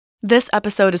This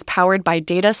episode is powered by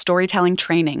Data Storytelling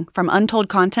Training from Untold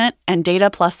Content and Data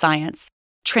Plus Science.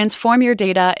 Transform your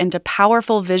data into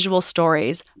powerful visual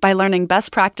stories by learning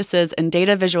best practices in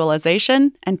data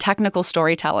visualization and technical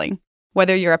storytelling.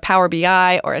 Whether you're a Power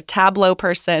BI or a Tableau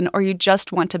person, or you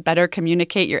just want to better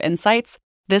communicate your insights,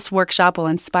 this workshop will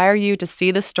inspire you to see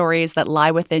the stories that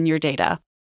lie within your data.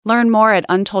 Learn more at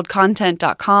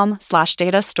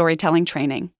untoldcontent.com/data storytelling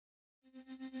training.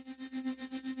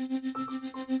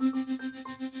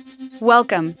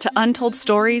 Welcome to Untold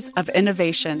Stories of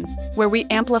Innovation, where we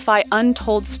amplify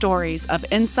untold stories of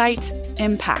insight,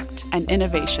 impact, and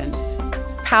innovation.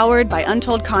 Powered by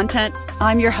Untold Content,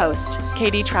 I'm your host,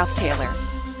 Katie Trouth-Taylor.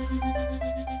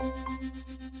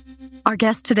 Our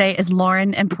guest today is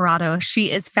Lauren Imparato.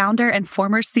 She is founder and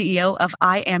former CEO of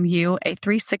I Am You, a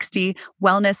 360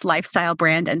 wellness lifestyle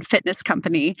brand and fitness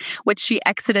company, which she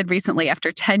exited recently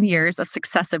after 10 years of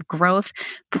successive growth,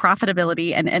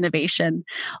 profitability, and innovation.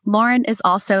 Lauren is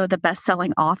also the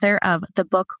best-selling author of the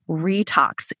book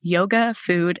Retox: Yoga,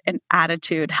 Food, and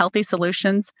Attitude: Healthy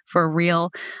Solutions for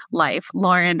Real Life.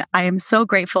 Lauren, I am so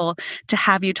grateful to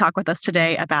have you talk with us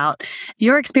today about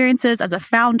your experiences as a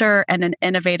founder and an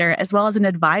innovator, as well as an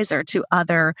advisor to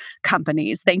other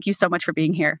companies. Thank you so much for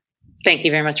being here. Thank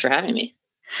you very much for having me.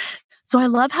 So I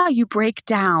love how you break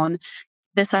down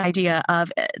this idea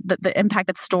of the impact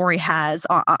that story has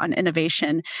on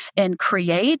innovation in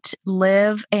create,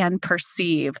 live, and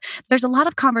perceive. There's a lot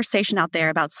of conversation out there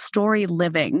about story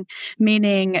living,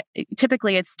 meaning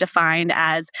typically it's defined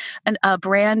as a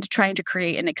brand trying to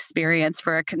create an experience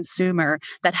for a consumer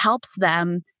that helps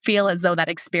them feel as though that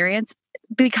experience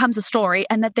becomes a story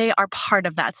and that they are part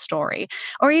of that story,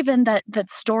 or even that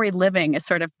story living is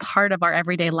sort of part of our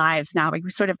everyday lives now. We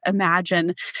sort of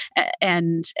imagine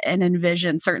and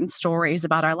envision certain stories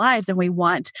about our lives, and we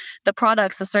want the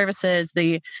products, the services,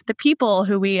 the people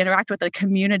who we interact with, the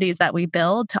communities that we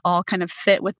build to all kind of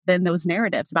fit within those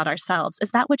narratives about ourselves.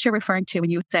 Is that what you're referring to when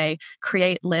you say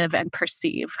create, live, and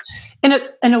perceive? In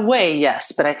a way,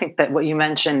 yes. But I think that what you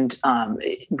mentioned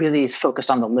really is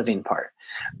focused on the living part.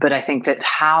 But I think that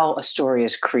how a story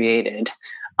is created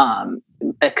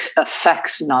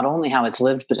affects not only how it's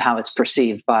lived, but how it's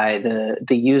perceived by the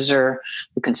user,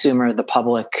 the consumer, the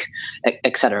public,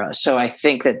 et cetera. So I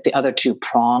think that the other two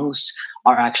prongs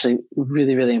are actually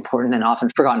really, really important and often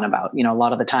forgotten about. You know, a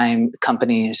lot of the time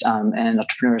companies and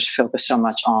entrepreneurs focus so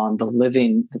much on the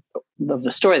living of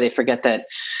the story, they forget that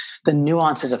the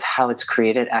nuances of how it's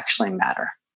created actually matter.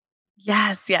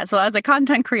 Yes. Well, as a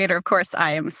content creator, of course,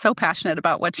 I am so passionate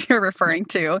about what you're referring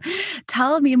to.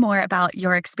 Tell me more about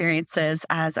your experiences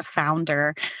as a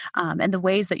founder and the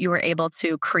ways that you were able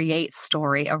to create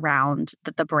story around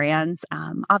the brands.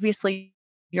 Obviously,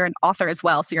 you're an author as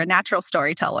well, so you're a natural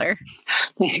storyteller.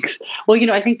 Thanks. Well,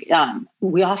 I think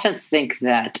we often think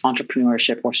that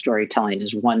entrepreneurship or storytelling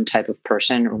is one type of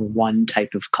person or one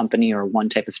type of company or one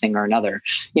type of thing or another.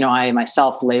 I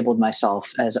myself labeled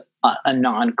myself as a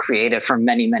non-creative for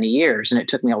many, many years. And it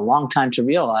took me a long time to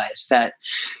realize that,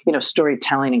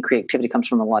 storytelling and creativity comes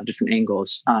from a lot of different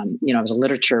angles. I was a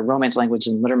romance language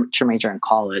and literature major in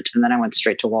college. And then I went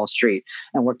straight to Wall Street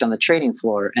and worked on the trading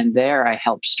floor. And there I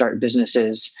helped start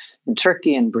businesses in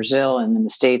Turkey and Brazil and in the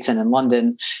States and in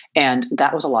London. And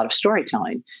that was a lot of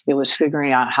storytelling. It was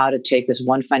figuring out how to take this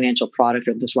one financial product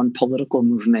or this one political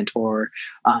movement or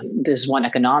this one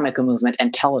economic movement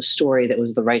and tell a story that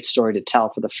was the right story to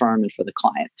tell for the firm and for the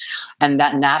client. And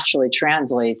that naturally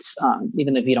translates,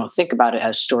 even if you don't think about it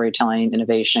as storytelling,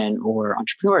 innovation, or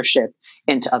entrepreneurship,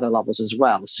 into other levels as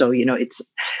well. So,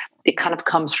 it kind of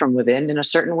comes from within in a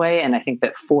certain way. And I think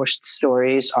that forced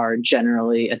stories are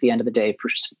generally, at the end of the day,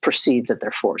 perceived that they're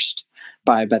forced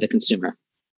by the consumer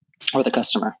or the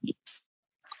customer.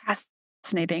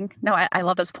 Fascinating. No, I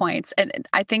love those points. And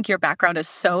I think your background is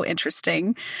so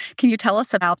interesting. Can you tell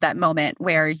us about that moment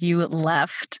where you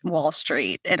left Wall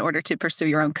Street in order to pursue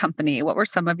your own company? What were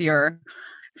some of your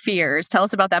fears? Tell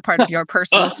us about that part of your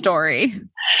personal story.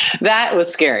 That was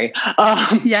scary.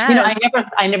 Yes.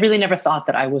 I really never thought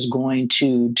that I was going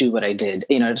to do what I did.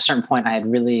 At a certain point, I had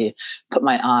really put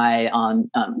my eye on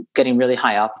getting really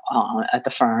high up at the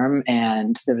firm.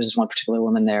 And there was one particular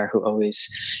woman there who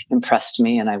always impressed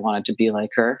me and I wanted to be like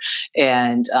her.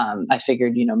 And I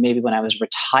figured, maybe when I was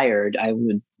retired, I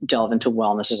would delve into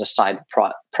wellness as a side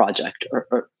project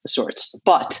or sorts.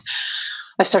 But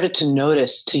I started to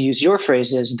notice, to use your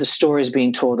phrases, the stories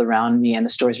being told around me and the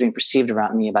stories being perceived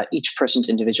around me about each person's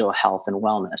individual health and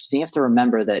wellness. And you have to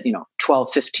remember that,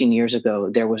 12, 15 years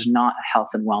ago, there was not a health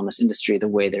and wellness industry the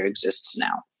way there exists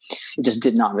now. It just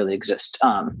did not really exist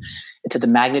to the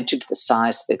magnitude, to the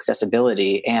size, to the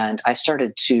accessibility. And I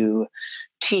started to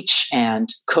teach and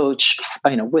coach,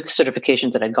 with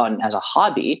certifications that I'd gotten as a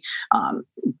hobby,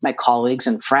 my colleagues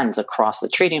and friends across the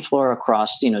trading floor,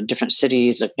 across, different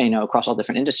cities, across all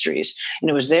different industries. And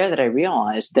it was there that I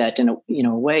realized that in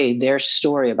a way, their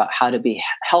story about how to be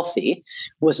healthy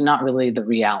was not really the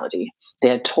reality. They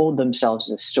had told themselves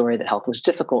this story that health was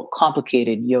difficult,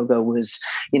 complicated. Yoga was,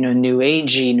 new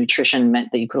agey. Nutrition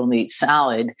meant that you could only eat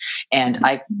salad. And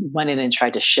I went in and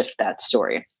tried to shift that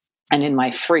story. And in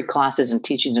my free classes and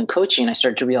teachings and coaching, I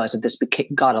started to realize that this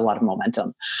got a lot of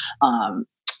momentum.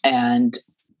 And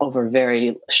over a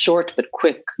very short but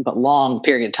quick but long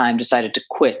period of time, decided to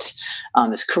quit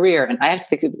this career. And I have to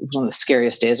think it was one of the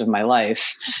scariest days of my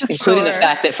life, including the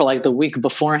fact that for like the week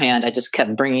beforehand, I just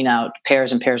kept bringing out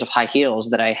pairs and pairs of high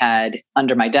heels that I had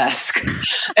under my desk.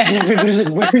 And everybody's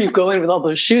like, where are you going with all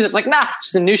those shoes? It's like, nah, it's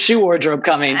just a new shoe wardrobe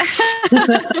coming.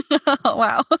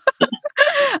 Wow.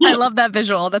 I love that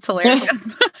visual. That's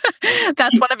hilarious.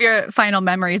 That's one of your final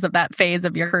memories of that phase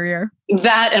of your career.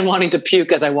 That and wanting to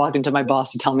puke as I walked into my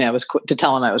boss to tell him I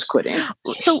was quitting.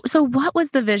 So what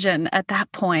was the vision at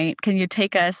that point? Can you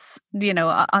take us,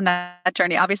 on that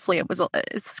journey? Obviously, it was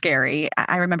scary.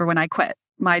 I remember when I quit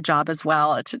my job as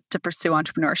well to pursue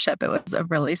entrepreneurship. It was a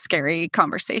really scary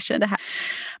conversation to have.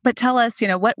 But tell us,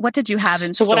 what did you have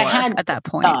in store what I had, at that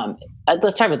point?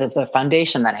 Let's start with the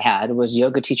foundation that I had was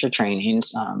yoga teacher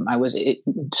trainings. I was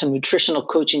some nutritional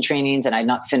coaching trainings, and I had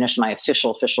not finished my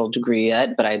official degree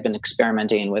yet, but I had been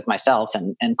experimenting with myself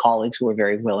and colleagues who were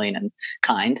very willing and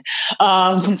kind,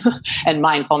 and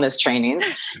mindfulness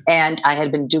trainings. And I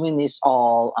had been doing these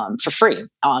all for free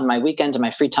on my weekends and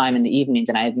my free time in the evenings.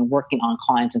 And I had been working on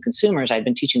clients and consumers. I had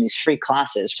been teaching these free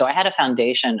classes. So I had a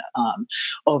foundation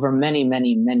over many,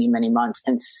 many, many, many months,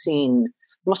 and seen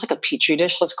almost like a petri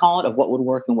dish, let's call it, of what would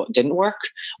work and what didn't work,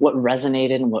 what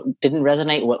resonated and what didn't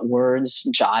resonate, what words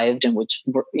jived and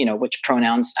which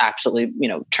pronouns absolutely,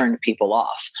 turned people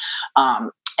off.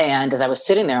 And as I was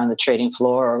sitting there on the trading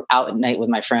floor or out at night with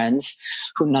my friends,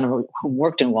 none of whom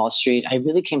worked in Wall Street, I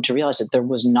really came to realize that there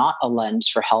was not a lens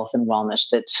for health and wellness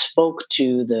that spoke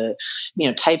to the,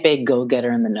 type A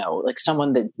go-getter in the know, like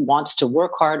someone that wants to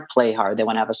work hard, play hard. They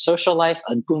want to have a social life,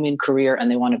 a booming career,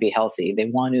 and they want to be healthy. They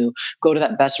want to go to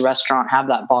that best restaurant, have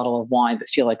that bottle of wine, but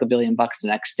feel like $1 billion the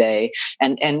next day,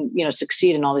 and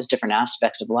succeed in all these different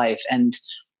aspects of life. And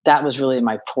that was really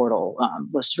my portal.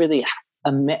 Was really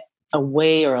a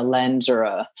way or a lens or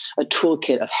a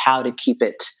toolkit of how to keep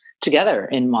it together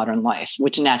in modern life,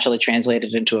 which naturally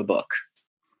translated into a book.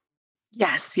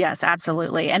 Yes,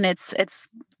 absolutely. And it's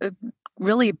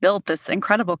really built this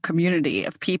incredible community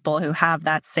of people who have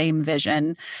that same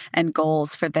vision and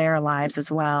goals for their lives as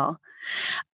well.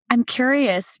 I'm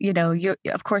curious, you,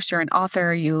 of course, you're an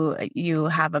author, you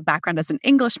have a background as an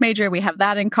English major. We have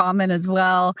that in common as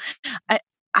well.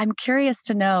 I'm curious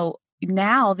to know,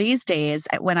 now these days,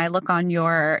 when I look on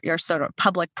your sort of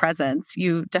public presence,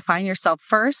 you define yourself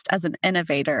first as an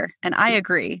innovator. And I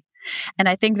agree. And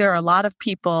I think there are a lot of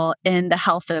people in the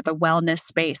health or the wellness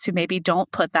space who maybe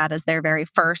don't put that as their very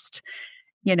first,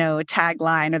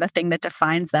 tagline or the thing that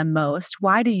defines them most.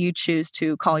 Why do you choose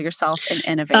to call yourself an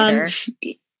innovator? To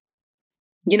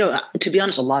be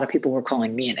honest, a lot of people were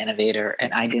calling me an innovator,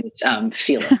 and I didn't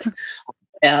feel it.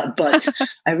 But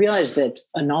I realized that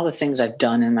in all the things I've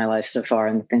done in my life so far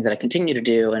and the things that I continue to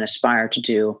do and aspire to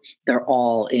do, they're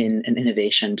all in an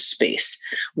innovation space,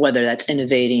 whether that's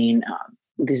innovating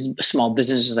these small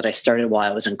businesses that I started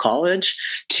while I was in college,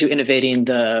 to innovating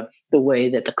the way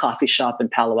that the coffee shop in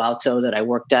Palo Alto that I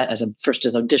worked at first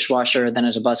as a dishwasher, then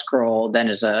as a busgirl, then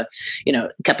as a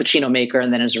cappuccino maker,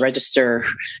 and then as a register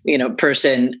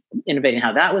person, innovating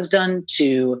how that was done,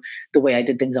 to the way I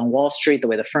did things on Wall Street, the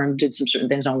way the firm did some certain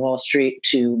things on Wall Street,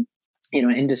 to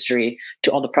an industry,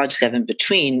 to all the projects I have in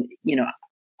between.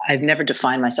 I've never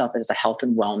defined myself as a health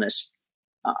and wellness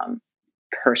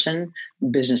person.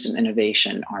 Business and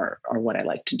innovation are what I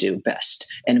like to do best.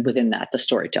 And within that, the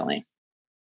storytelling.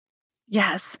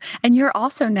 Yes. And you're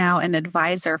also now an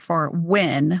advisor for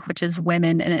WIN, which is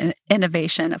Women in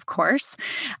Innovation, of course.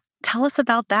 Tell us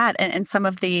about that and some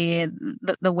of the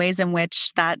ways in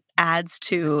which that adds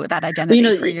to that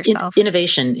identity for yourself.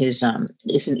 Innovation is an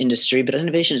industry, but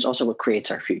innovation is also what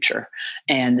creates our future.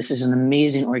 And this is an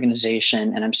amazing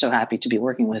organization, and I'm so happy to be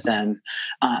working with them,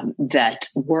 that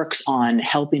works on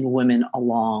helping women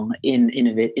along in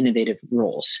innovation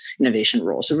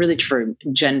roles. So really for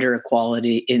gender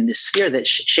equality in this sphere that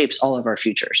shapes all of our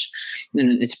futures.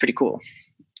 And it's pretty cool.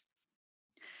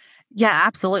 Yeah,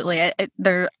 absolutely.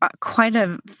 There are quite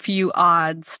a few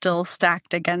odds still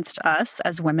stacked against us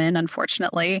as women,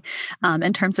 unfortunately,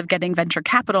 in terms of getting venture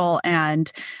capital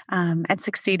and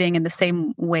succeeding in the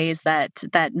same ways that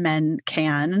men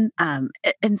can.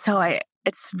 And so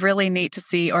it's really neat to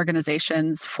see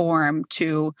organizations form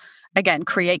to again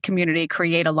create community,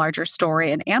 create a larger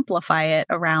story, and amplify it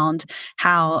around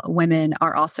how women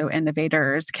are also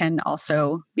innovators, can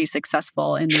also be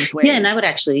successful in these Yeah, and I ways. would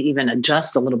actually even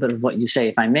adjust a little bit of what you say,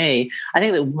 if I may. I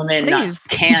think that women not Please.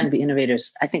 can be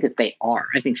innovators. I think that they are.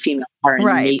 I think females are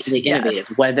Right. innately innovative,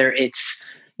 Yes. whether it's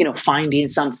finding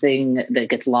something that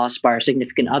gets lost by our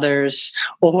significant others,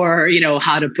 or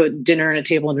how to put dinner on a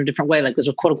table in a different way. Like those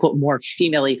are quote unquote more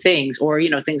female things, or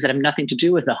things that have nothing to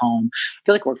do with the home. I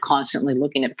feel like we're constantly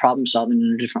looking at problem solving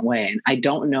in a different way, and I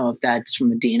don't know if that's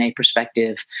from a DNA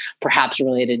perspective, perhaps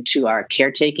related to our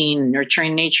caretaking,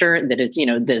 nurturing nature that is,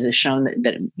 that is shown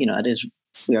that it is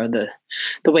we are the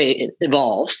way it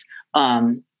evolves.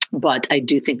 But I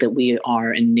do think that we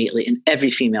are innately, and every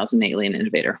female is innately an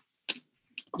innovator.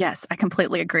 Yes, I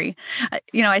completely agree.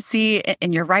 I see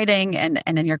in your writing and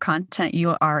in your content,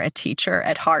 you are a teacher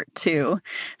at heart too.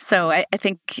 So I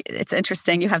think it's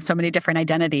interesting. You have so many different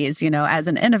identities, as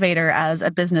an innovator, as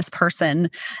a business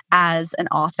person, as an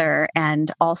author,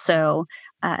 and also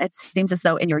it seems as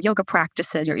though in your yoga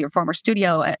practices, your former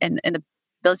studio, and the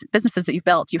businesses that you've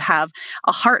built, you have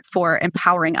a heart for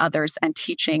empowering others and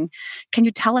teaching. Can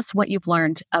you tell us what you've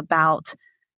learned about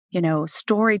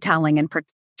storytelling in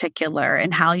particular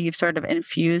and how you've sort of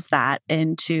infused that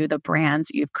into the brands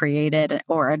you've created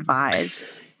or advised?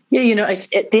 Yeah,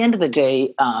 at the end of the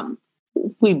day,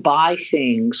 we buy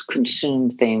things,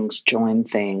 consume things, join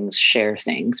things, share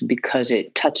things because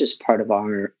it touches part of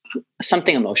our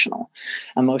something emotional.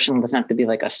 Emotional doesn't have to be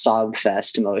like a sob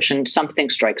fest emotion. Something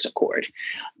strikes a chord,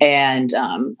 and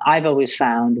I've always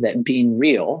found that being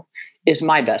real is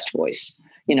my best voice.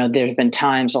 There's been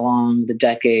times along the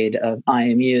decade of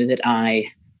IMU that I,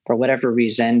 for whatever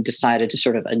reason, decided to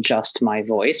sort of adjust my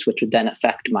voice, which would then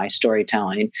affect my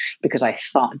storytelling because I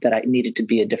thought that I needed to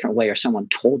be a different way, or someone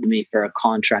told me for a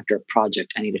contract or a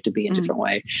project I needed to be a Mm. different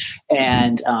way.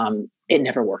 And it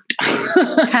never worked.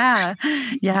 Yeah.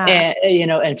 Yeah.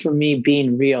 And for me,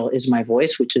 being real is my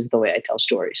voice, which is the way I tell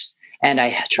stories. And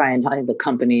I try and the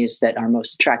companies that are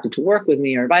most attracted to work with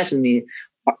me or advising me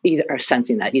are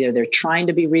sensing that either they're trying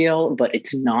to be real, but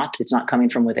it's not coming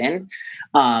from within,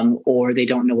 or they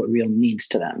don't know what real means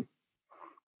to them.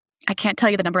 I can't tell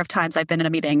you the number of times I've been in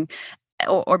a meeting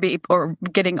or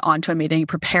getting onto a meeting,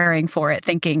 preparing for it,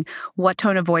 thinking, what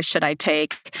tone of voice should I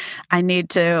take? I need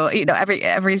to,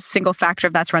 every single factor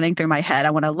of that's running through my head.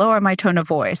 I want to lower my tone of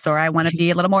voice, or I want to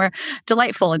be a little more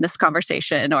delightful in this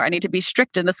conversation, or I need to be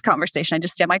strict in this conversation. I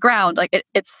just stand my ground. Like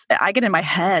I get in my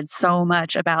head so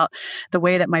much about the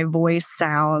way that my voice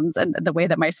sounds and the way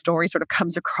that my story sort of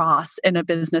comes across in a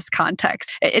business context.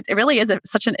 It really is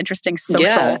such an interesting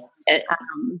Yeah. social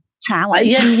challenge.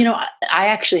 Yeah. And, I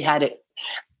actually had it.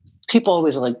 People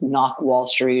always like knock Wall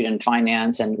Street and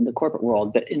finance and the corporate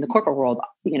world, but in the corporate world,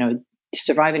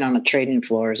 surviving on a trading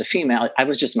floor as a female, I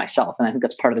was just myself. And I think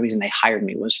that's part of the reason they hired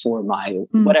me was for my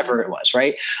whatever it was.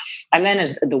 Right. And then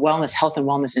as the health and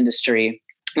wellness industry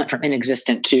went from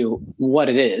inexistent to what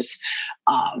it is,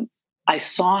 I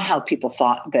saw how people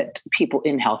thought that people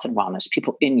in health and wellness,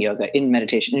 people in yoga, in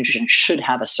meditation, nutrition should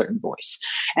have a certain voice.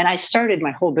 And I started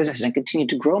my whole business and continued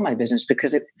to grow my business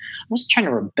because I wasn't trying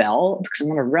to rebel because I'm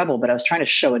not a rebel, but I was trying to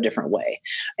show a different way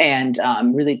and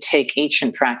really take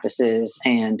ancient practices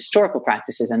and historical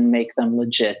practices and make them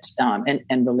legit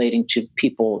and relating to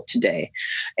people today.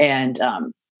 And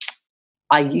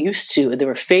there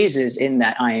were phases in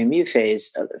that IMU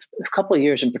phase, a couple of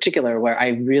years in particular, where I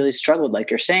really struggled, like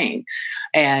you're saying.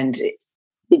 And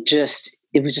it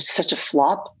was just such a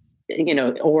flop,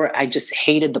 or I just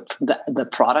hated the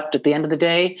product at the end of the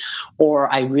day,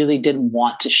 or I really didn't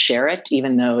want to share it,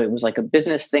 even though it was like a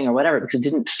business thing or whatever, because it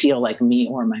didn't feel like me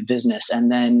or my business.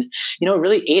 And then, it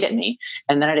really ate at me.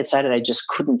 And then I decided I just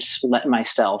couldn't let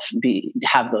myself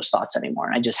have those thoughts anymore.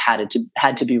 And I just had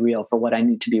to be real for what I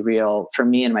need to be real for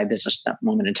me and my business at that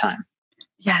moment in time.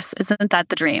 Yes, isn't that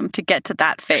the dream to get to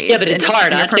that phase? Yeah, but it's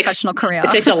hard. In your professional career.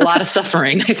 It takes a lot of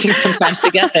suffering, I think, sometimes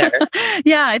to get there.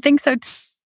 Yeah, I think so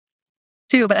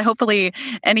too. But hopefully,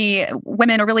 any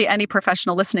women or really any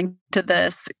professional listening to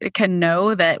this can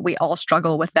know that we all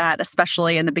struggle with that,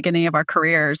 especially in the beginning of our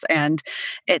careers. And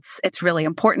it's really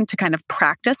important to kind of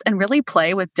practice and really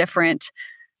play with different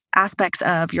aspects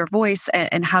of your voice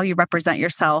and how you represent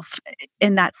yourself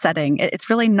in that setting. It's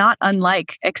really not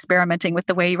unlike experimenting with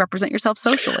the way you represent yourself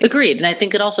socially. Agreed. And I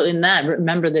think it also in that,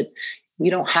 remember that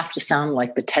you don't have to sound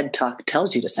like the TED Talk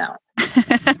tells you to sound.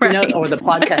 Right. Or the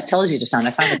podcast tells you to sound.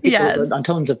 I find that people Yes. on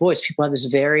tones of voice, people have this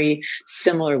very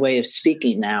similar way of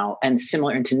speaking now and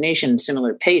similar intonation,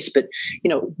 similar pace. But,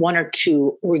 one or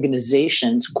two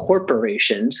organizations,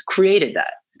 corporations created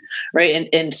that. Right.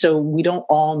 And so we don't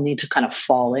all need to kind of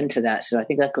fall into that. So I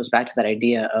think that goes back to that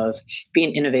idea of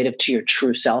being innovative to your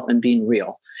true self and being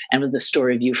real and with the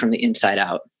story of you from the inside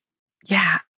out.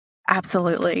 Yeah,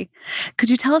 absolutely. Could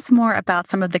you tell us more about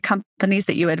some of the companies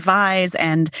that you advise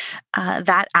and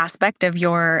that aspect of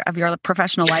your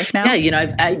professional life Yeah,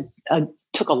 now? I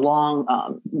took a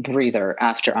long breather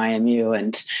after IMU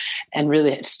and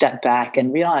really stepped back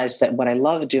and realized that what I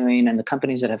love doing and the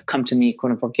companies that have come to me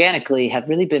quote unquote organically have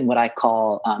really been what I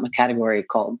call a category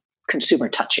called consumer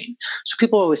touching. So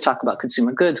people always talk about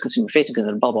consumer goods, consumer facing,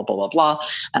 blah, blah, blah, blah, blah.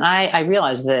 And I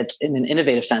realized that in an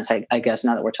innovative sense, I guess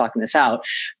now that we're talking this out,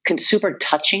 consumer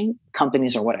touching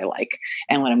companies are what I like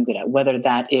and what I'm good at, whether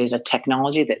that is a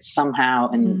technology that somehow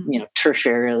and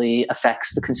tertiarily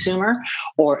affects the consumer,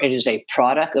 or it is a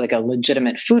product like a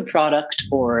legitimate food product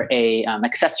or a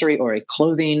accessory or a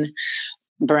clothing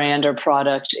brand or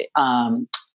product.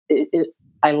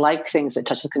 I like things that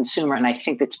touch the consumer, and I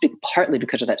think that's partly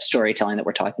because of that storytelling that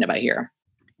we're talking about here.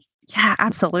 Yeah,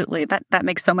 absolutely. That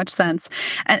makes so much sense.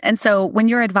 And so when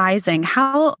you're advising,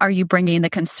 how are you bringing the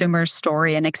consumer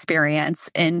story and experience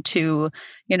into,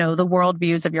 the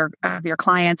worldviews of your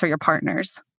clients or your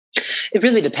partners? It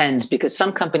really depends because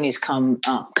some companies come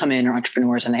in or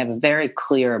entrepreneurs and they have a very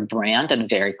clear brand and a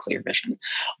very clear vision.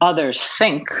 Others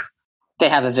think they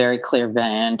have a very clear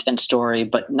brand and story,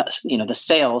 but the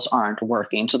sales aren't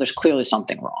working. So there's clearly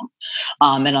something wrong.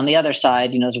 And on the other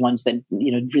side, there's ones that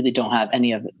really don't have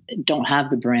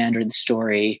the brand or the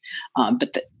story,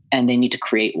 and they need to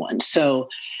create one. So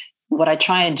what I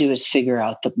try and do is figure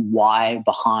out the why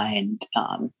behind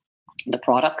the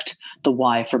product, the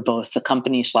why for both the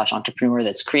company / entrepreneur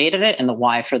that's created it, and the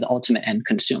why for the ultimate end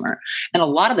consumer. And a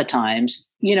lot of the times,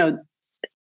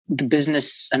 the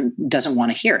business doesn't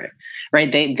want to hear it, right?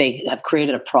 They have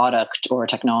created a product or a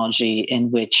technology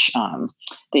in which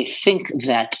they think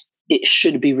that it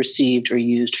should be received or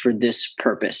used for this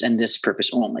purpose and this purpose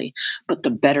only. But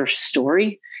the better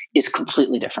story is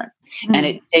completely different. Mm. And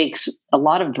it takes a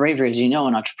lot of bravery, as you know,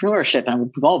 in entrepreneurship, and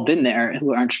we've all been there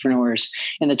who are entrepreneurs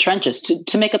in the trenches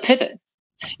to make a pivot.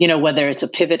 Whether it's a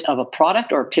pivot of a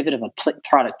product or a pivot of a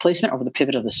product placement or the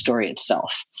pivot of the story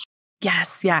itself.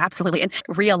 Yes, yeah, absolutely. And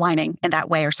realigning in that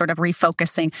way or sort of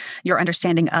refocusing your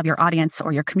understanding of your audience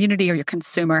or your community or your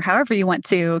consumer, however you want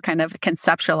to kind of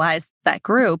conceptualize that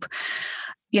group.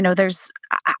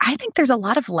 I think there's a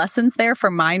lot of lessons there for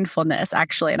mindfulness,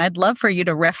 actually. And I'd love for you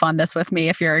to riff on this with me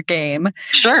if you're a game.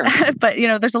 Sure. But,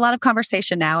 there's a lot of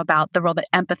conversation now about the role that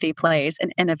empathy plays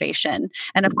in innovation.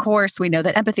 And of course, we know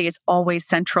that empathy is always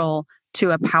central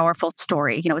to a powerful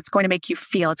story. It's going to make you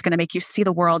feel, it's going to make you see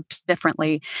the world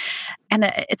differently. And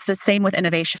it's the same with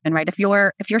innovation, right? If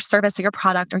your service or your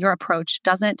product or your approach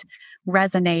doesn't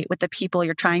resonate with the people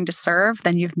you're trying to serve,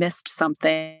 then you've missed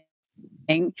something.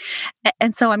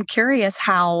 And so I'm curious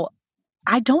how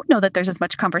I don't know that there's as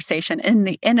much conversation in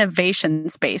the innovation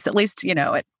space, at least,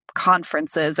 at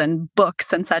conferences and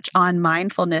books and such, on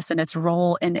mindfulness and its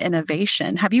role in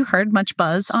innovation. Have you heard much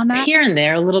buzz on that? Here and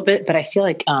there a little bit, but I feel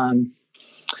like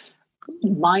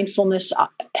mindfulness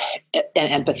and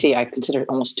empathy, I consider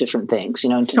almost different things.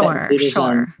 In Tibetan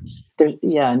Buddhism,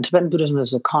 in Tibetan Buddhism,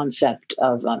 there's a concept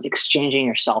of exchanging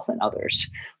yourself and others.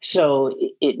 So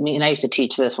and I used to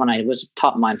teach this when I was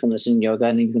taught mindfulness in yoga,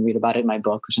 and you can read about it in my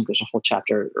book. I think there's a whole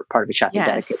chapter or part of a chapter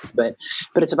dedicated. But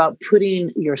it's about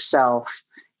putting yourself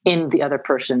in the other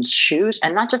person's shoes,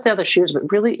 and not just the other shoes, but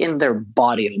really in their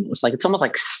body almost. Like it's almost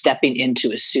like stepping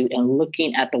into a suit and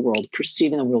looking at the world,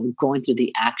 perceiving the world, going through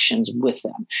the actions with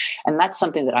them. And that's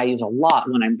something that I use a lot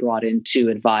when I'm brought in to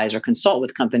advise or consult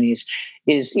with companies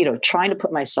is, trying to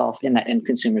put myself in that end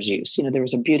consumer's use. There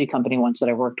was a beauty company once that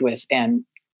I worked with, and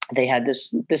they had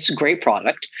this great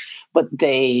product, but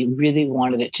they really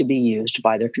wanted it to be used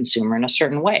by their consumer in a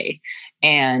certain way.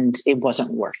 And it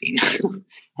wasn't working.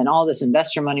 And all this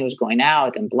investor money was going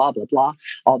out and blah, blah, blah,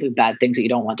 all the bad things that you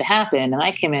don't want to happen. And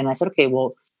I came in and I said, okay,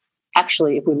 well,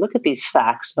 actually, if we look at these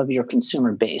facts of your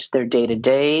consumer base, their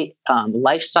day-to-day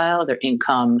lifestyle, their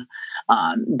income,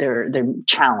 their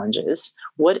challenges,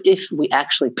 what if we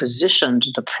actually positioned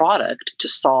the product to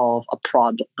solve a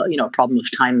problem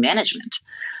of time management?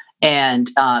 And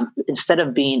instead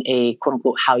of being a quote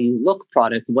unquote how you look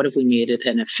product, what if we made it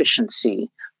an efficiency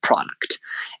product?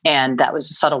 And that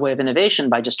was a subtle way of innovation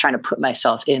by just trying to put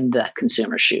myself in the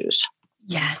consumer's shoes.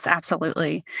 Yes,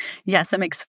 absolutely. Yes, that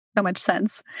makes so much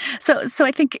sense. So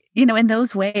I think, in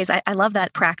those ways, I love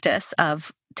that practice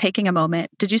of taking a moment.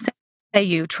 Did you say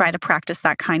you try to practice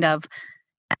that kind of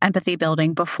empathy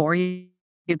building before you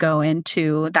go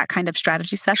into that kind of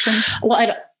strategy session?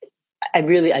 Well,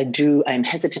 I do. I'm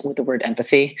hesitant with the word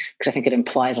empathy because I think it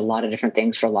implies a lot of different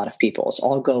things for a lot of people. So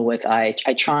I'll go with I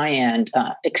try and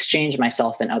exchange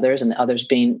myself and others, and the others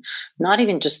being not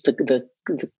even just the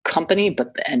company,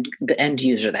 but the end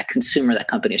user, that consumer that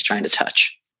company is trying to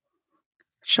touch.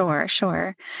 Sure,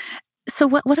 sure. So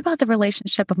what about the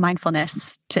relationship of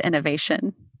mindfulness to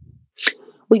innovation?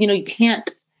 Well, you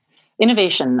can't.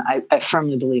 Innovation, I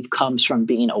firmly believe, comes from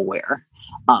being aware,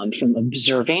 from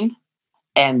observing,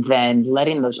 and then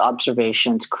letting those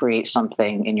observations create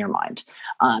something in your mind.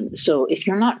 So if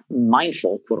you're not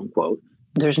mindful, quote unquote,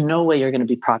 there's no way you're going to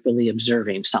be properly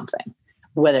observing something.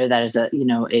 Whether that is a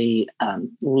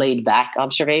laid back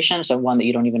observation, so one that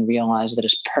you don't even realize that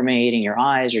is permeating your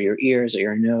eyes or your ears or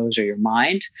your nose or your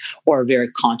mind, or a very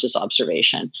conscious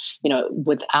observation.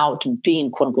 Without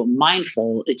being quote unquote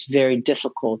mindful, it's very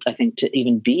difficult, I think, to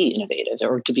even be innovative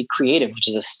or to be creative, which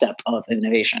is a step of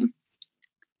innovation.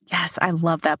 Yes, I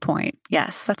love that point.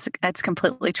 Yes, that's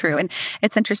completely true. And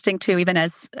it's interesting too, even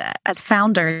as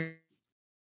founders,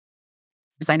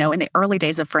 I know in the early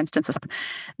days of, for instance,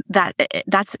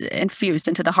 that's infused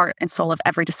into the heart and soul of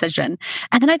every decision.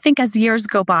 And then I think as years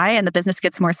go by and the business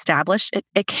gets more established,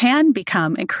 it can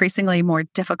become increasingly more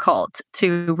difficult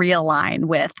to realign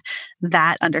with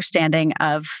that understanding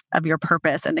of your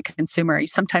purpose and the consumer. You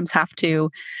sometimes have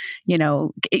to,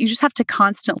 you just have to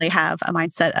constantly have a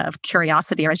mindset of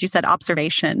curiosity, or as you said,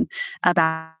 observation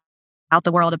about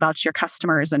the world, about your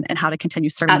customers, and how to continue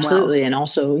serving them well. Absolutely. And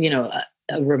also,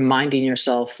 reminding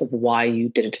yourself of why you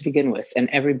did it to begin with. And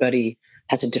everybody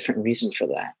has a different reason for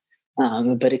that.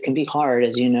 But it can be hard,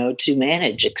 as you know, to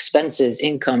manage expenses,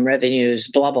 income, revenues,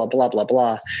 blah, blah, blah, blah,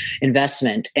 blah,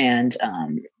 investment. And,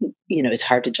 it's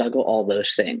hard to juggle all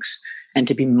those things and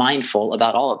to be mindful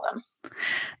about all of them.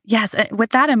 Yes.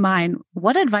 With that in mind,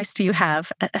 what advice do you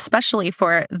have, especially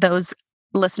for those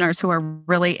listeners who are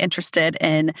really interested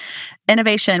in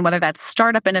innovation, whether that's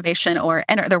startup innovation or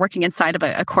they're working inside of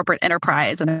a corporate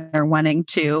enterprise and they're wanting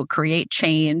to create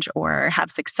change or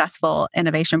have successful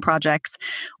innovation projects?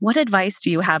 What advice do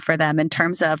you have for them in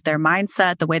terms of their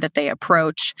mindset, the way that they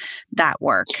approach that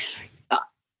work?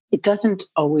 It doesn't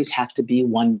always have to be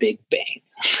one big bang.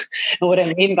 And what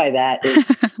I mean by that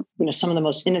is, some of the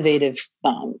most innovative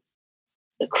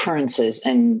occurrences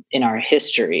in our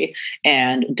history,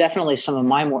 and definitely some of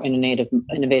my more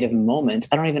innovative moments,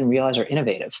 I don't even realize are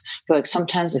innovative. I feel like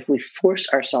sometimes if we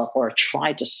force ourselves or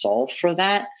try to solve for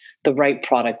that, the right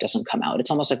product doesn't come out. It's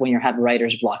almost like when you have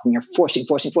writer's block and you're forcing.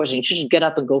 You should just get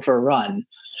up and go for a run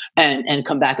and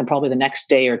come back, and probably the next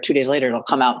day or 2 days later, it'll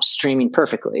come out streaming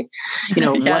perfectly. Yes.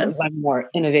 One of my more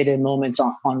innovative moments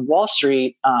on Wall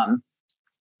Street,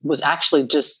 was actually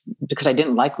just because I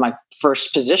didn't like my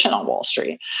first position on Wall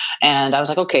Street. And I was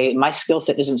like, okay, my skill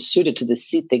set isn't suited to the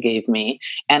seat they gave me.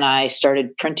 And I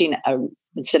started printing,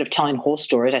 instead of telling whole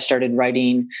stories, I started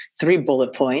writing 3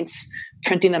 bullet points,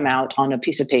 printing them out on a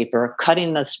piece of paper,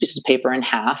 cutting those pieces of paper in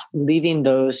half, leaving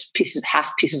those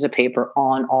half pieces of paper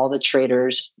on all the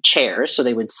traders' chairs so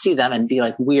they would see them and be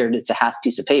like, weird, it's a half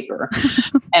piece of paper.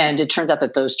 And it turns out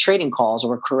that those trading calls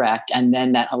were correct. And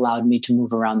then that allowed me to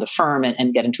move around the firm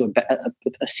and get into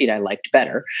a seat I liked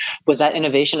better. Was that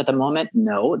innovation at the moment?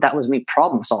 No, that was me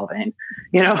problem solving,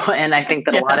 and I think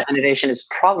that a lot of innovation is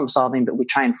problem solving, but we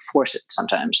try and force it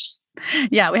sometimes.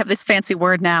 Yeah, we have this fancy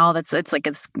word now it's like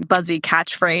this buzzy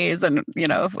catchphrase, and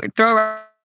if we throw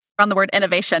around the word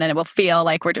innovation, and it will feel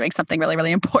like we're doing something really,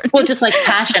 really important. Well, just like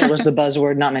passion was the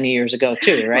buzzword not many years ago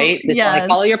too, right? It's like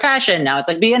follow your passion. Now it's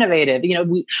like be innovative.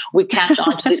 We catch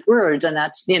on to these words, and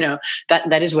that's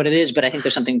that is what it is. But I think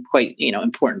there's something quite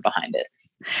important behind it.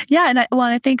 Yeah. And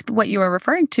I think what you were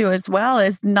referring to as well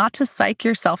is not to psych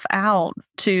yourself out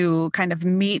to kind of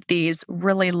meet these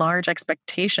really large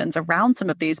expectations around some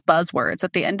of these buzzwords.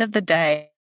 At the end of the day,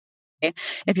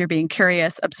 if you're being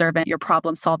curious, observant, you're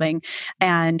problem solving,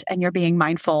 and you're being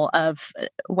mindful of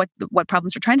what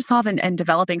problems you're trying to solve, and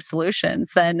developing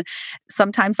solutions, then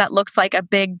sometimes that looks like a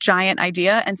big giant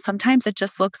idea, and sometimes it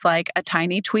just looks like a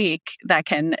tiny tweak that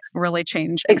can really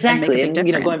change exactly. And make a big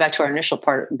difference. Going back to our initial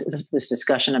part of this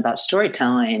discussion about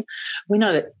storytelling, we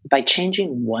know that by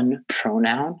changing one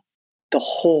pronoun, the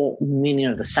whole meaning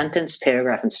of the sentence,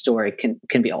 paragraph, and story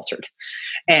can be altered.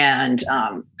 And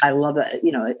I love that,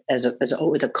 as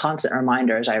a constant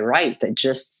reminder as I write that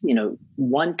just,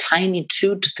 one tiny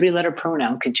 2 to 3 letter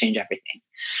pronoun can change everything.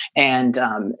 And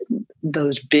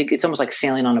those big, it's almost like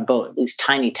sailing on a boat. These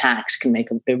tiny tacks can make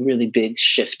a really big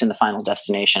shift in the final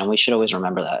destination. And we should always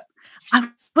remember that. I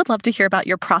would love to hear about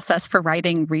your process for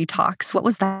writing Retalks. What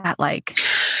was that like?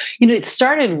 It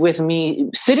started with me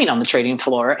sitting on the trading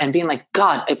floor and being like,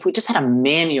 God, if we just had a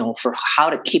manual for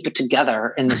how to keep it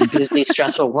together in this busy,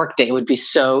 stressful workday, it would be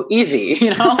so easy,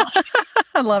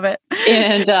 I love it.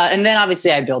 And then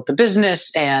obviously I built the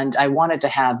business, and I wanted to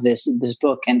have this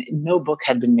book, and no book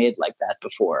had been made like that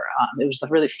before. It was the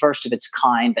really first of its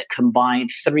kind that combined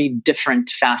 3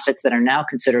 different facets that are now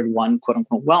considered one, quote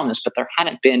unquote, wellness, but there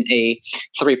hadn't been a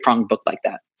 3-pronged book like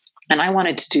that. And I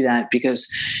wanted to do that because,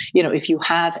 if you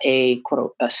have a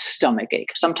stomach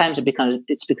ache, sometimes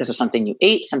it's because of something you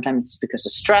ate, sometimes it's because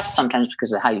of stress, sometimes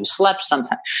because of how you slept,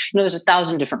 sometimes, there's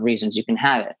 1,000 different reasons you can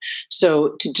have it.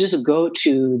 So to just go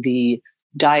to the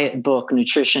diet book,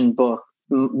 nutrition book,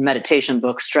 meditation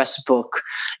book, stress book,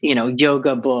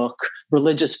 yoga book,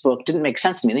 religious book didn't make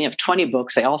sense to me. Then you have 20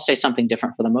 books. They all say something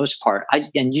different for the most part.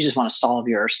 And you just want to solve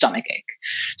your stomach ache.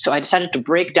 So I decided to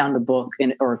break down the book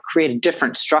or create a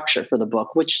different structure for the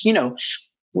book, which,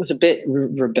 was a bit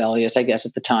rebellious, I guess,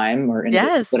 at the time, or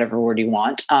whatever word you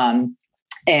want.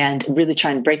 And really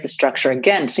trying to break the structure,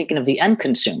 again, thinking of the end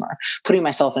consumer, putting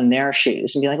myself in their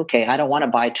shoes and be like, okay, I don't want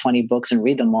to buy 20 books and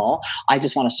read them all. I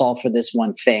just want to solve for this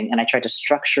one thing. And I tried to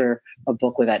structure a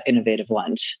book with that innovative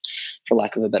lens, for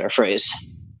lack of a better phrase.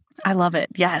 I love it.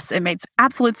 Yes, it makes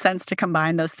absolute sense to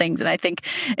combine those things. And I think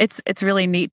it's really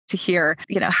neat to hear,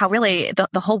 how really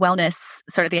the whole wellness,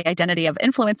 sort of the identity of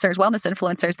influencers, wellness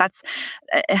influencers,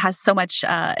 it has so much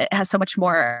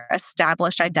more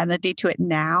established identity to it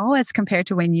now as compared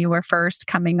to when you were first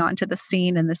coming onto the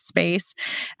scene in this space.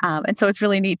 And so it's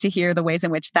really neat to hear the ways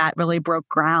in which that really broke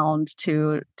ground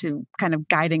to kind of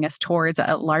guiding us towards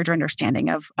a larger understanding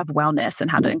of wellness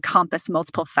and how to encompass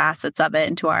multiple facets of it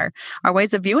into our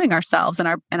ways of viewing ourselves and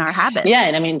our habits. Yeah.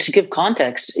 And I mean, to give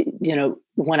context,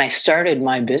 when I started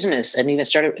my business and even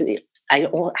I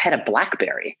had a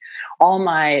BlackBerry. All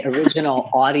my original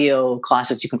audio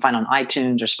classes you can find on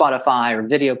iTunes or Spotify, or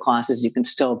video classes you can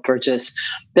still purchase.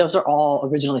 Those are all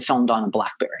originally filmed on a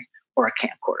BlackBerry or a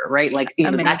camcorder, right? Like,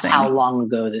 that's how long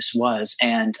ago this was.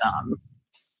 And,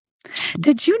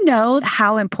 did you know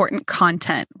how important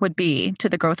content would be to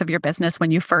the growth of your business when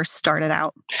you first started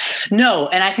out? No.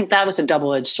 And I think that was a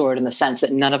double-edged sword in the sense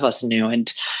that none of us knew.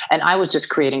 And I was just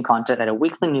creating content at a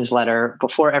weekly newsletter.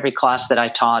 Before every class that I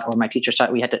taught or my teachers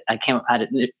taught, I came up at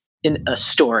it in a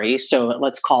story. So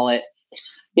let's call it,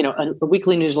 a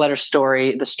weekly newsletter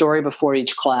story, the story before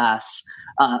each class.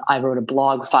 I wrote a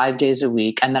blog 5 days a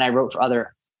week, and then I wrote for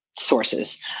other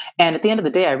sources. And at the end of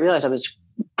the day, I realized I was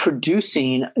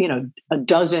producing, a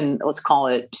dozen, let's call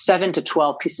it 7 to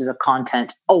 12 pieces of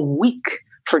content a week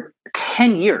for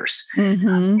 10 years.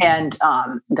 Mm-hmm. And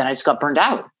then I just got burned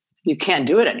out. You can't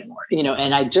do it anymore,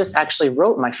 and I just actually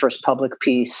wrote my first public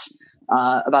piece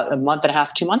about a month and a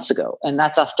half, 2 months ago. And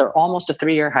that's after almost a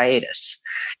 3-year hiatus.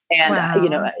 And,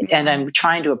 wow. And I'm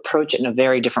trying to approach it in a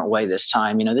very different way this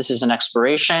time. This is an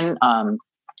exploration.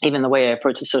 Even the way I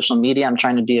approach the social media, I'm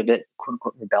trying to be a bit, quote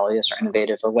unquote, rebellious or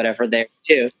innovative or whatever there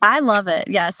too. I love it.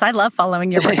 Yes. I love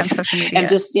following your work on social media. And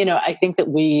just, I think that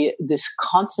this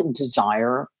constant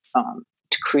desire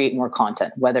to create more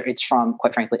content, whether it's from,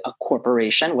 quite frankly, a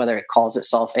corporation, whether it calls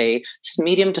itself a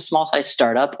medium to small size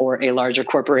startup or a larger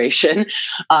corporation,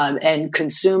 and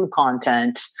consume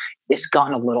content, it's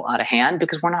gotten a little out of hand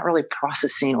because we're not really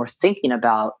processing or thinking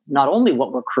about not only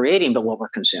what we're creating, but what we're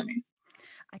consuming.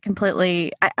 I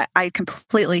completely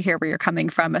hear where you're coming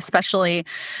from, especially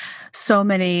so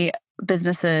many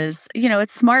businesses.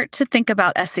 It's smart to think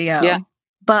about SEO. Yeah.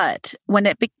 But when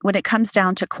it comes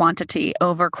down to quantity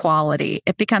over quality,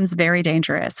 it becomes very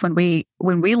dangerous when we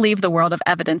leave the world of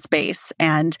evidence base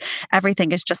and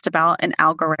everything is just about an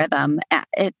algorithm.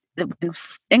 It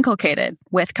inculcated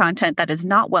with content that is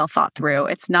not well thought through.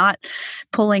 It's not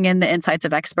pulling in the insights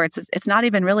of experts. It's not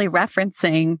even really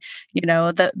referencing,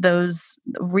 those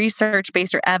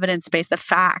research-based or evidence-based, the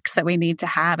facts that we need to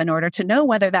have in order to know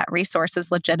whether that resource is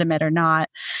legitimate or not.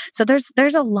 So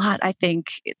there's a lot, I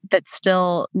think, that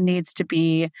still needs to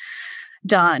be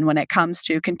done when it comes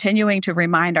to continuing to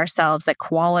remind ourselves that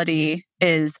quality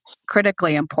is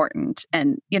critically important.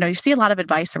 And, you see a lot of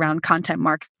advice around content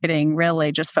marketing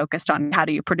really just focused on how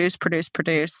do you produce.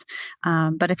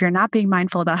 But if you're not being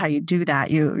mindful about how you do that,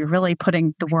 you're really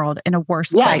putting the world in a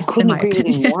worse place. I couldn't agree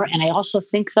with you more. And I also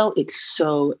think, though, it's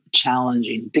so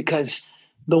challenging because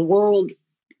the world,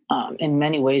 in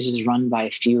many ways, is run by a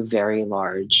few very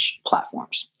large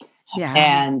platforms. Yeah.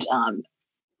 And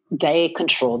they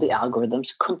control the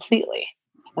algorithms completely.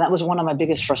 And that was one of my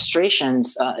biggest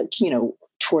frustrations,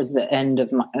 towards the end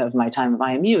of my time at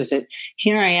IMU, is that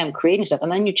here I am creating stuff,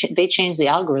 and then they change the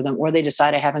algorithm, or they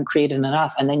decide I haven't created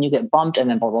enough, and then you get bumped, and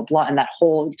then blah, blah, blah. And that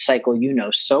whole cycle,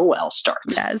 so well,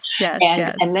 starts. Yes.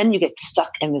 And then you get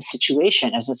stuck in this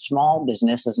situation as a small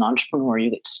business, as an entrepreneur,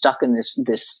 you get stuck in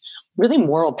this really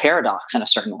moral paradox in a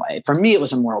certain way. For me, it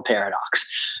was a moral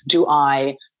paradox. Do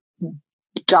I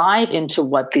dive into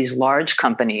what these large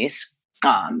companies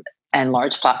and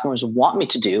large platforms want me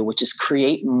to do, which is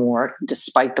create more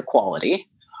despite the quality?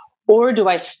 Or do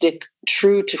I stick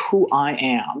true to who I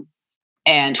am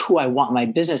and who I want my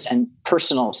business and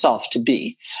personal self to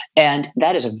be? And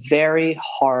that is a very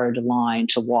hard line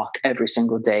to walk every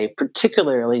single day,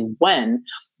 particularly when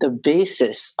the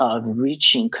basis of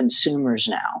reaching consumers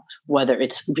now, whether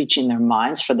it's reaching their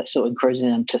minds so encouraging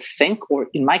them to think, or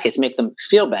in my case, make them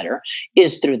feel better,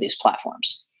 is through these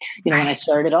platforms. When I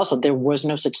started also, there was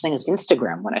no such thing as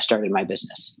Instagram when I started my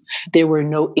business. There were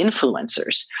no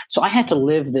influencers. So I had to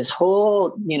live this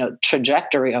whole,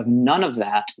 trajectory of none of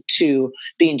that to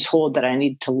being told that I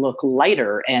need to look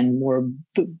lighter and more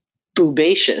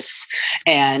boobacious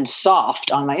and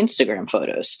soft on my Instagram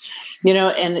photos,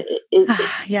 and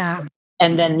yeah.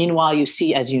 And then meanwhile, you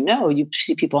see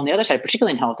people on the other side,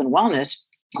 particularly in health and wellness,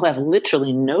 who have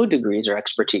literally no degrees or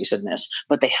expertise in this,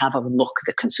 but they have a look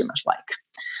that consumers like.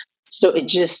 So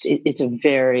it's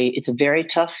a very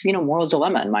tough, moral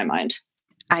dilemma in my mind.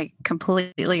 I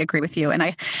completely agree with you. And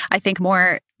I think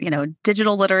more,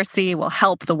 digital literacy will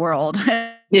help the world.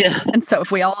 Yeah. And so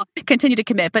if we all continue to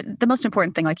commit, but the most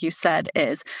important thing, like you said,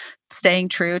 is staying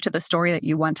true to the story that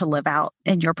you want to live out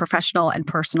in your professional and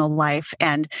personal life.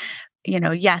 And,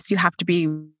 yes, you have to be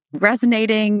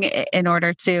resonating in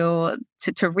order to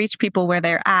reach people where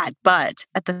they're at. But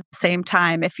at the same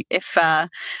time, if I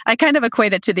kind of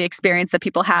equate it to the experience that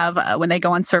people have when they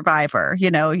go on Survivor,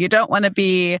 you don't want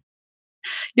to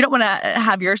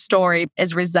have your story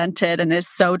is resented and is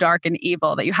so dark and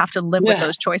evil that you have to live with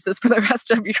those choices for the rest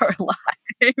of your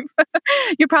life.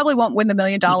 You probably won't win the $1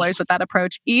 million with that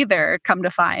approach either, come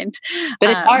to find.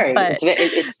 But it's hard.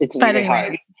 It's very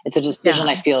hard. It's a decision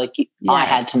I feel like I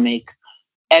had to make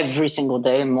every single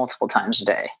day, multiple times a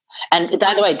day. And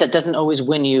by the way, that doesn't always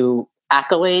win you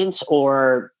accolades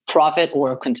or profit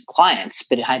or clients,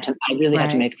 but I really had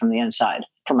to make it from the inside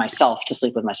for myself to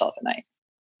sleep with myself at night.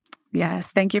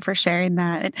 Yes. Thank you for sharing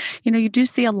that. And, you do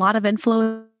see a lot of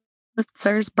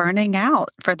influencers burning out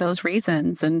for those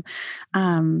reasons. And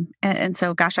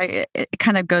so, gosh, it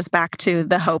kind of goes back to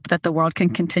the hope that the world can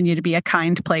continue to be a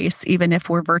kind place, even if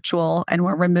we're virtual and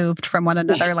we're removed from one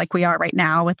another like we are right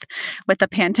now with the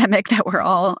pandemic that we're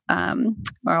all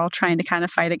trying to kind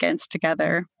of fight against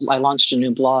together. I launched a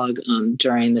new blog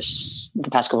during the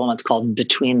past couple of months called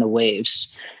Between the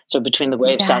Waves. So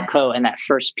betweenthewaves.co, and that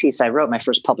first piece I wrote, my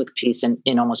first public piece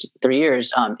in almost 3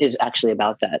 years, is actually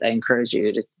about that. I encourage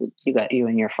you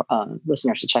and your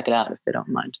listeners to check it out if they don't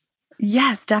mind.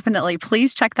 Yes, definitely.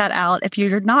 Please check that out. If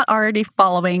you're not already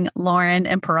following Lauren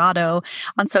Imparato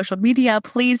on social media,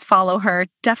 please follow her.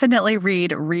 Definitely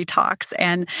read Retalks.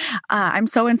 And I'm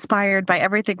so inspired by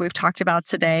everything we've talked about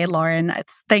today, Lauren.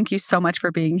 Thank you so much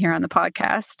for being here on the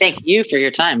podcast. Thank you for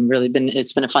your time.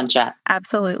 It's been a fun chat.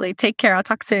 Absolutely. Take care. I'll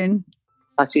talk soon.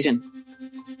 Talk to you soon.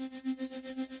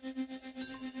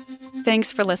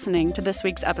 Thanks for listening to this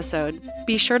week's episode.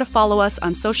 Be sure to follow us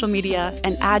on social media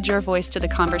and add your voice to the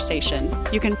conversation.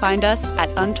 You can find us at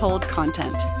Untold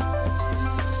Content.